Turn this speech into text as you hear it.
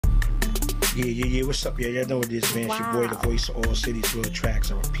Yeah. What's up, y'all know what it is, man. It's your boy, the voice of all cities, Will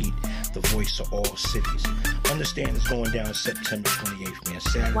Traxx. I repeat, the voice of all cities. Understand it's going down September 28th, man.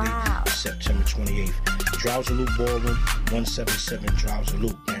 Saturday, September 28th. Dreiser Loop Ballroom, 177 Dreiser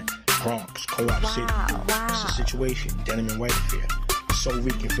Loop, man. Bronx, Co-op City. It's a situation. Denim and White Affair. Soul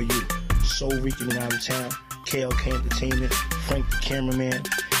Rican for you. Soul Rican and out of town. KLK Entertainment. Frank the cameraman.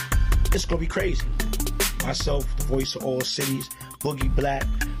 It's gonna be crazy. Myself, the voice of all cities. Boogie Black,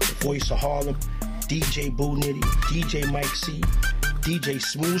 the voice of Harlem. DJ Boo Nitty. DJ Mike C. DJ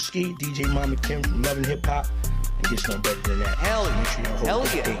Smoothski. DJ Mama Kim from Love and Hip Hop. It gets no better than that. Hell yeah. Make sure y'all hold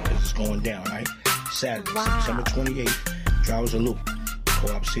that because it's going down, right? Saturday, September 28th. Dreiser Loop.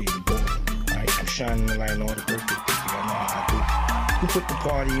 Co-op City, the ballroom. Alright, I'm shining the light on all the birthday people. Y'all know how I do. Who put the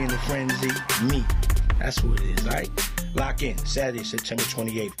party in the frenzy? Me. That's who it is, alright? Lock in. Saturday, September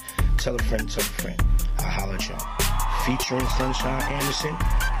 28th. Tell a friend, tell a friend. I'll holler at y'all. Featuring Sunshine Anderson,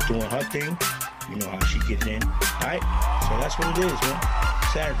 doing her thing. You know how she get it in. Alright? So that's what it is, man.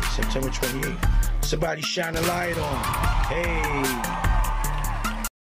 Saturday, September 28th. Somebody shine a light on. Hey.